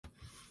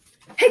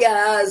Hey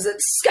guys,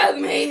 it's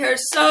Skyler here.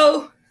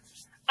 So,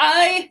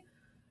 I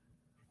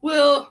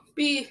will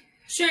be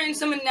sharing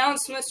some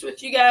announcements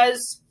with you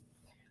guys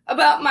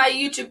about my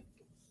YouTube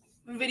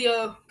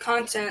video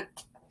content.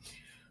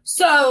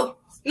 So,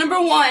 number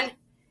one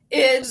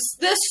is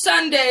this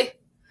Sunday,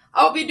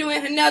 I'll be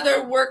doing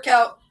another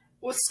workout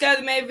with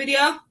Skyler May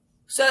video.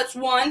 So that's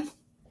one.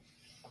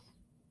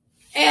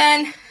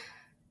 And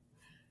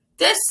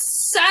this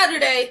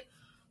Saturday,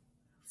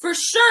 for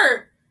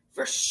sure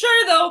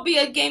there'll be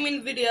a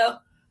gaming video.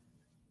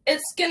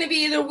 It's going to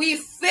be either Wii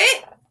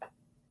Fit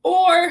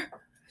or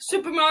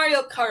Super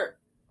Mario Kart.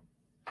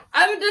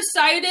 I haven't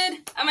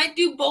decided. I might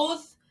do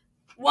both,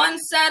 one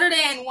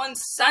Saturday and one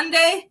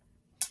Sunday,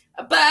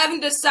 but I haven't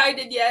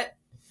decided yet.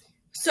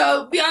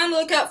 So be on the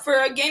lookout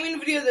for a gaming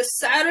video this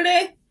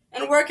Saturday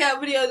and a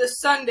workout video this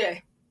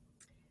Sunday.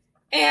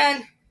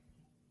 And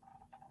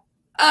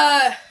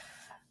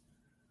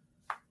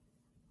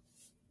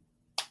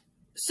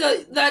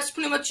so that's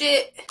pretty much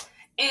it.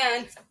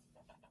 And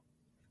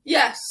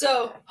yeah,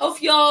 so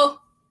hope y'all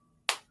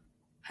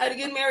had a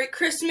good Merry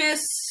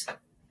Christmas.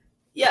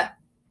 Yeah.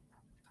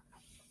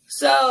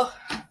 So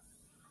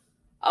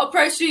I'll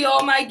probably show you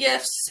all my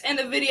gifts in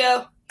the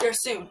video here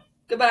soon.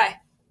 Goodbye.